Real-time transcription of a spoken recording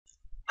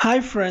Hi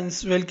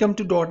friends, welcome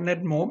to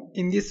 .NET Mob.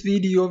 In this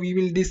video, we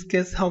will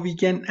discuss how we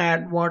can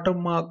add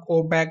watermark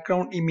or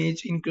background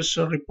image in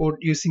Crystal Report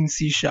using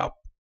C#.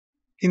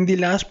 In the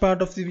last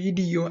part of the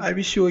video, I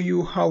will show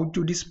you how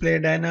to display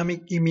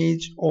dynamic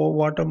image or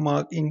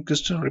watermark in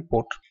Crystal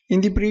Report.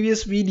 In the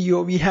previous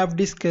video, we have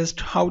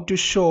discussed how to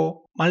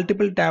show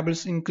multiple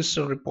tables in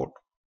Crystal Report.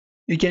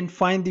 You can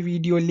find the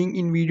video link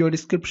in video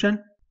description.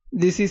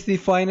 This is the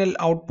final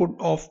output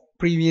of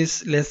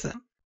previous lesson.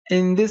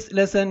 In this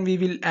lesson, we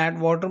will add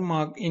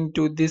watermark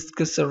into this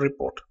Crystal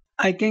report.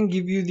 I can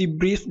give you the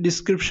brief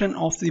description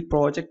of the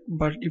project,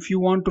 but if you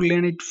want to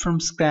learn it from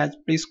scratch,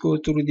 please go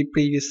through the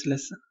previous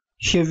lesson.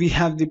 Here we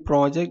have the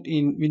project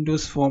in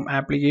Windows Form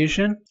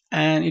application,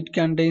 and it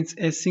contains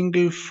a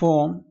single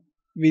form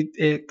with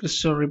a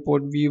Crystal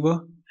report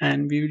viewer,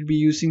 and we will be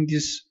using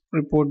this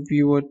report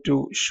viewer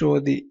to show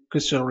the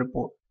Crystal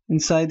report.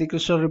 Inside the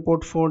Crystal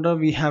report folder,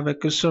 we have a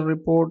Crystal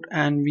report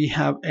and we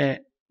have a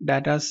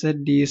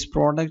dataset ds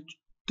product.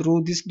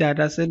 Through this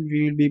dataset,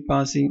 we will be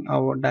passing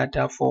our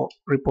data for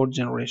report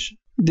generation.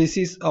 This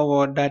is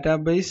our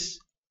database.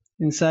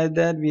 Inside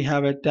that, we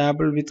have a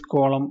table with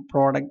column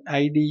product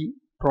ID,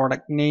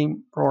 product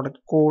name, product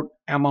code,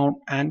 amount,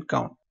 and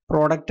count.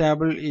 Product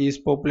table is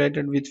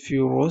populated with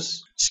few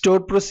rows.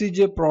 Stored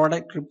procedure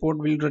product report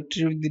will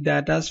retrieve the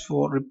data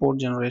for report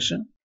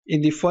generation.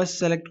 In the first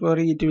select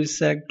query, it will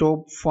select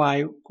top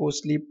 5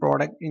 costly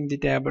product in the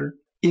table.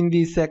 In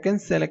the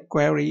second select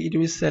query, it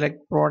will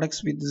select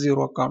products with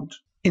 0 count.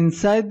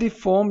 Inside the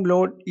form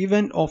load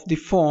event of the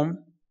form,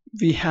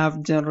 we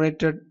have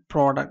generated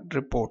product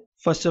report.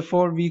 First of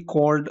all, we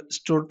called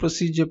stored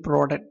procedure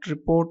product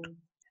report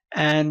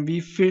and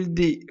we filled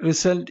the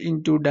result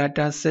into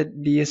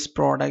dataset ds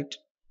product,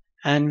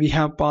 and we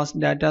have passed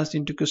data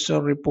into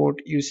Crystal report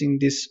using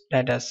this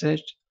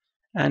dataset,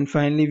 and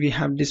finally we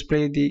have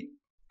displayed the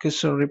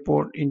Crystal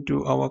report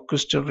into our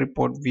Crystal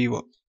report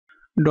viewer.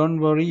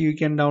 Don't worry, you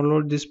can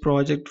download this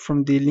project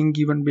from the link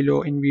given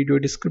below in video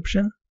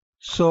description.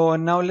 So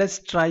now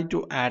let's try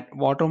to add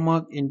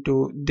watermark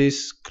into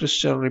this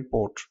Crystal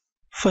report.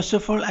 First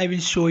of all, I will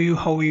show you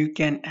how you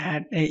can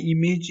add an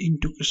image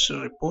into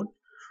Crystal report.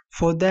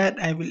 For that,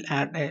 I will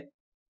add a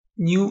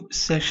new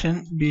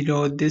section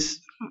below this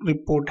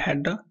report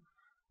header.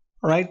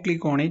 Right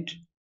click on it,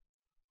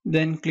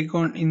 then click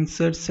on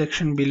insert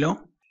section below.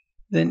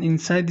 Then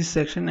inside this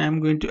section, I am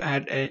going to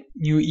add a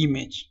new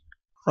image.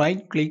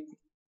 Right click,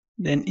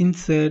 then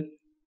insert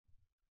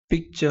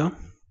picture,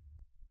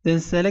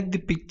 then select the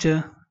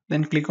picture,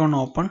 then click on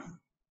open,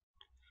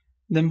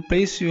 then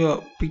place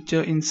your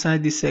picture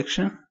inside this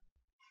section.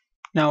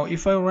 Now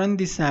if I run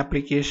this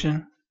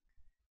application,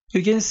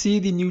 you can see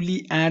the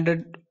newly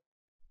added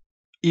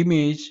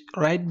image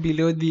right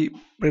below the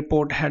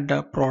report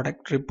header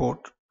product report,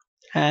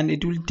 and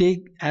it will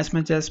take as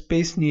much as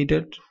space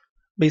needed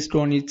based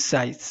on its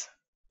size.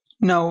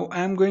 Now I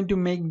am going to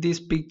make this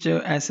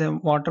picture as a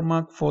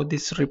watermark for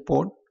this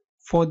report.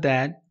 For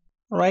that,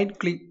 right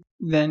click,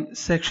 then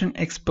section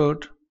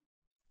export.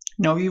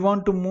 Now we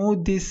want to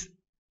move this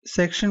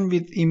section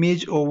with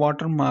image or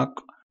watermark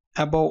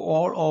above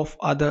all of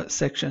other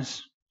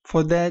sections.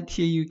 For that,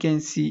 here you can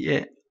see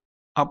a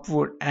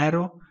upward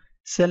arrow.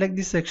 Select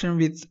the section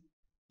with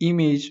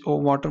image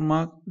or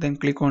watermark, then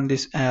click on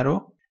this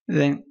arrow,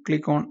 then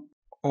click on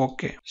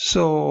OK.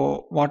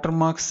 So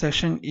watermark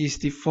section is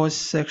the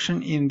first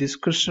section in this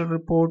Crystal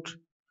report.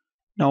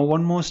 Now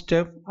one more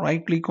step,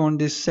 right click on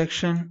this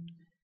section,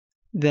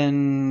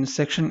 then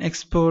section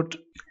export,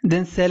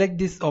 then select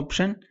this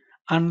option,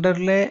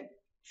 underlay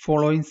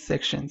following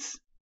sections.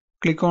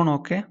 Click on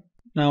OK.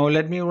 Now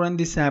let me run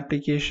this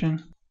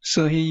application.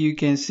 So here you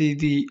can see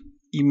the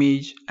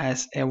image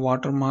as a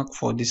watermark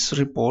for this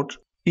report.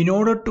 In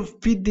order to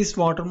fit this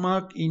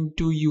watermark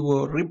into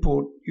your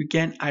report, you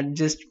can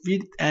adjust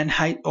width and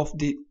height of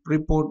the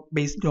report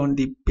based on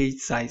the page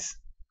size,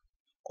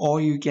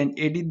 or you can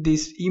edit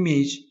this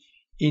image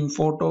in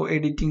photo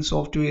editing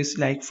softwares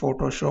like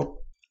Photoshop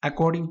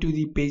according to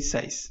the page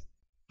size.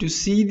 To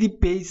see the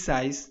page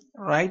size,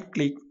 right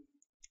click,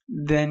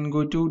 then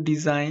go to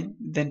design,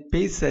 then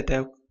page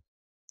setup.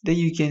 Then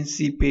you can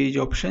see page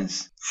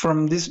options.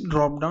 From this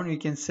drop down, you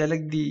can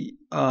select the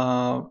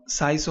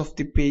size of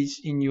the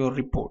page in your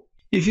report.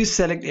 If you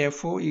select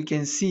A4, you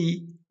can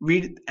see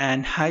width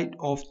and height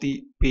of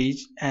the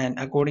page, and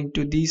according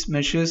to these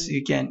measures,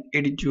 you can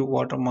edit your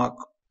watermark.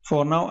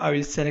 For now, I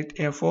will select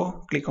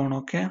A4, click on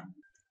OK.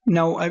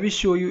 Now I will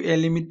show you a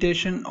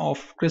limitation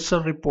of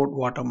Crystal report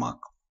watermark.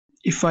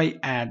 If I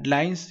add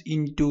lines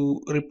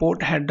into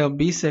report header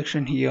B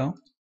section here,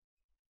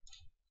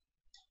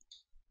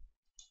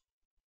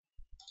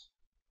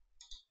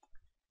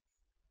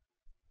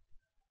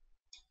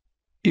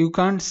 you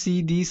can't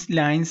see these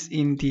lines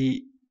in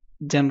the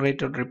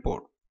generated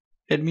report.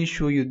 Let me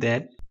show you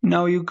that.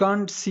 Now you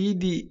can't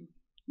see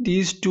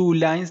these two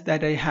lines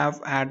that I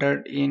have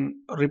added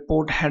in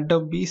report header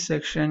B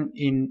section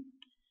in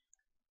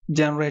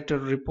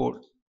generated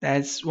report.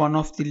 That's one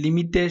of the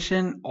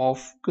limitation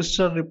of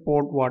Crystal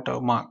report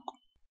watermark.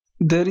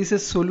 There is a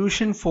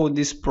solution for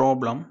this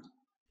problem.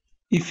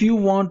 If you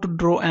want to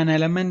draw an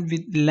element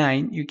with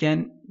line, you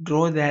can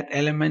draw that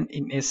element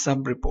in a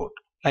sub-report,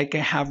 like I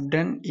have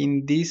done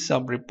in this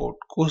sub-report,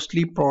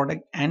 costly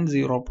product and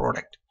zero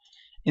product.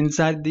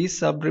 Inside these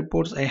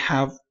sub-reports, I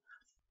have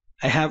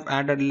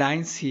added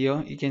lines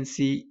here. You can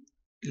see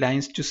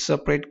lines to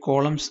separate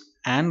columns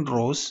and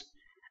rows.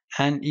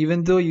 And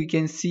even though you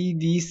can see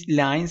these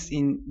lines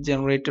in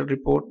generated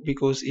report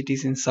because it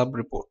is in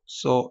sub-report.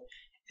 So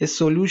a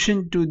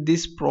solution to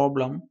this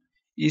problem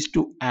is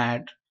to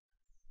add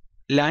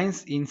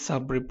lines in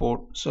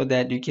sub-report so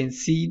that you can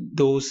see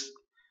those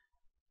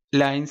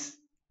lines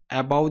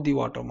above the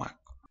watermark.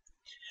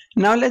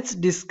 Now let's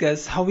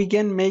discuss how we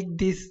can make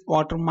this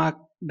watermark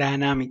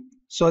dynamic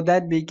so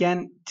that we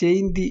can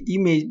change the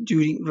image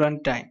during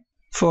runtime.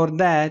 For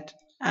that,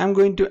 I'm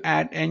going to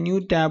add a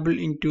new table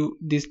into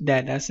this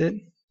dataset.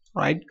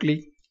 Right click,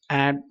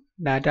 add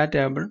data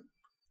table.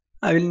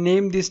 I will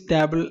name this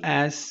table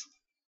as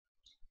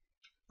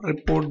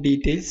report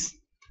details.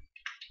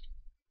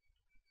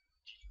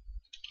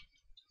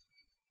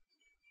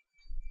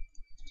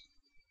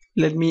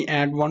 Let me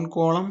add one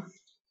column,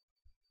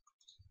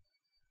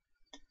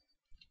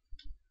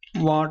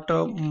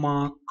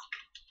 watermark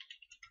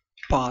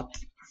path.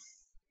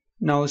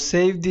 Now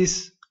save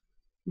this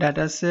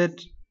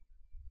dataset,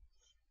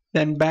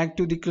 then back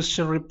to the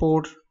crystal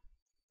report,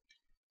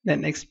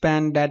 then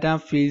expand data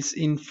fields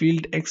in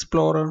field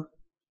explorer,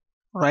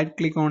 right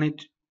click on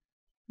it,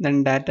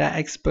 then data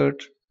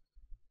expert,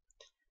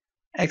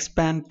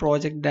 expand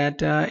project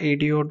data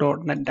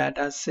ADO.NET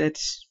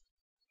datasets,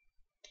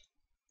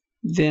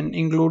 then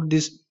include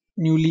this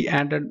newly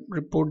added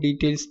report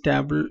details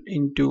table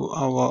into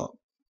our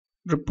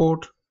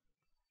report.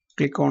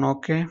 Click on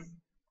OK.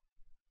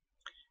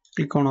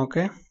 Click on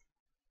OK.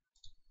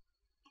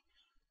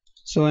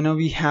 So now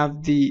we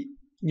have the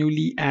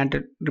newly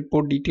added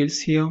report details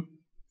here.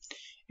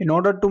 In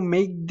order to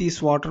make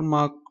this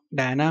watermark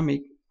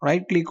dynamic,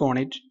 right click on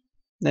it,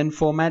 then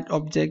format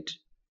object,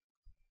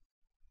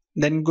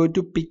 then go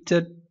to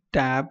picture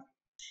tab,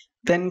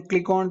 then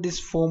click on this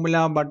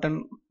formula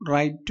button,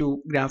 right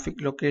to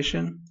graphic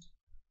location.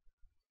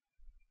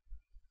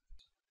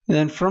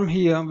 Then from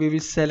here we will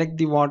select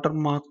the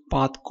watermark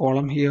path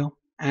column here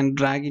and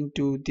drag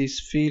into this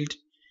field.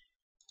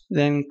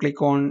 Then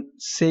click on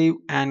save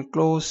and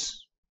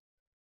close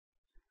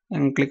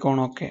and click on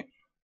OK.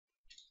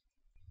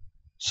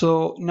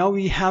 So now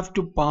we have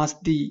to pass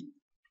the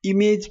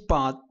image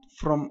path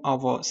from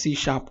our C#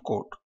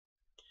 code.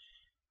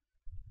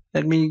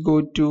 Let me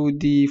go to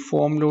the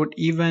form load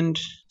event.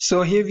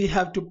 So here we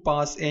have to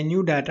pass a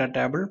new data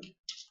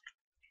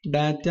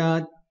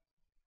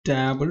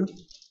table,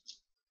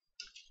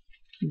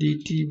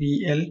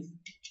 DTBL,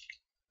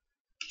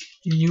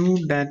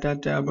 new data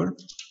table,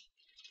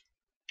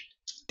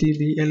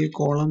 TBL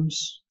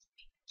columns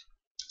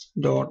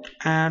dot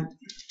add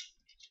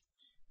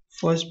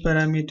first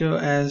parameter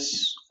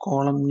as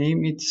column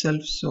name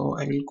itself. So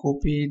I will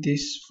copy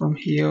this from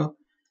here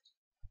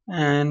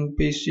and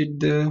paste it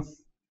there.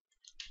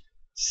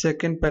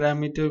 Second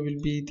parameter will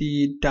be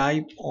the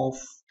type of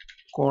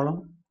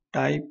column,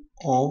 type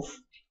of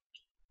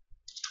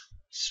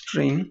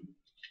string,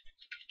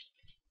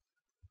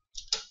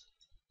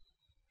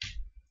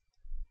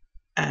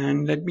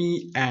 and let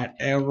me add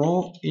a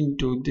row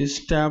into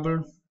this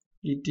table,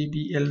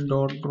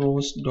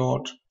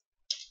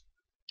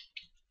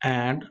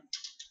 etbl.rows.add.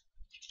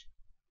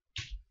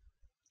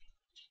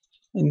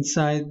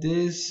 Inside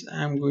this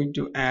I'm going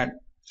to add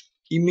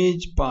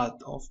image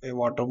path of a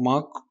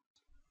watermark.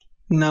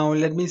 Now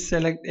let me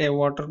select a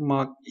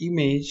watermark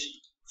image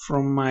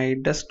from my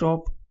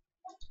desktop.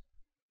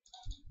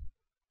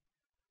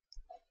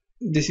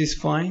 This is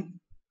fine.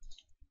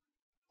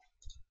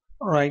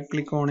 Right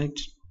click on it,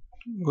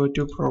 go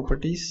to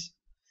properties,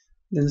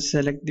 then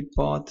select the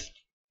path,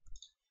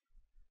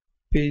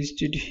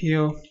 paste it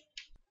here.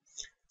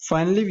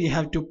 Finally we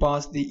have to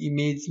pass the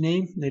image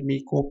name. Let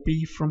me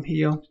copy from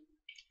here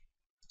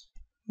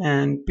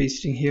and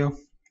pasting here.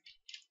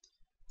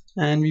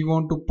 And we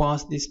want to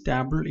pass this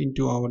table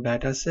into our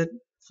dataset.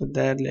 For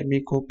that, let me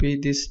copy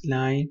this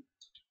line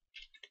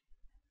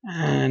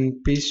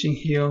and pasting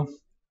here.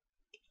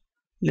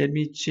 Let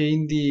me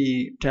change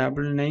the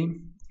table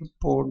name,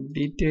 report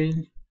detail,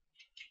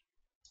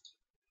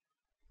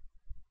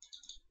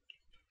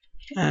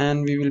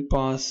 and we will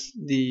pass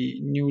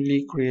the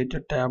newly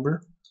created table,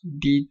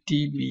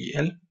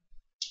 DTBL.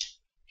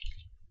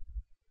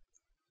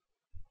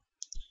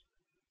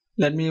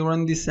 Let me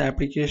run this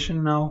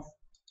application now.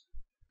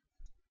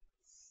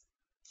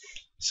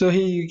 So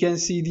here you can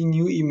see the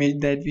new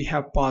image that we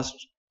have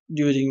passed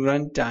during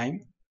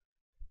runtime.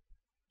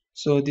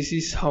 So this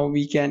is how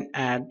we can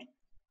add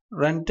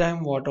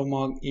runtime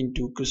watermark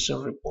into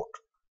Crystal report.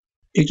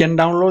 You can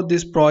download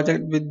this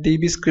project with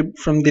DB-script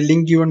from the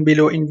link given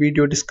below in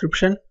video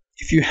description.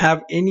 If you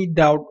have any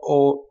doubt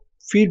or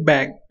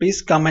feedback,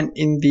 please comment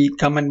in the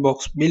comment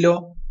box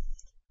below.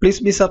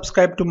 Please be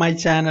subscribed to my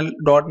channel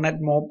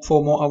 .NET Mob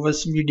for more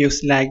hours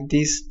videos like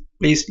this.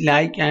 Please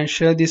like and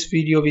share this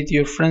video with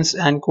your friends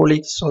and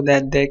colleagues so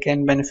that they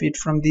can benefit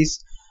from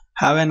this.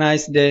 Have a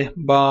nice day.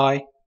 Bye.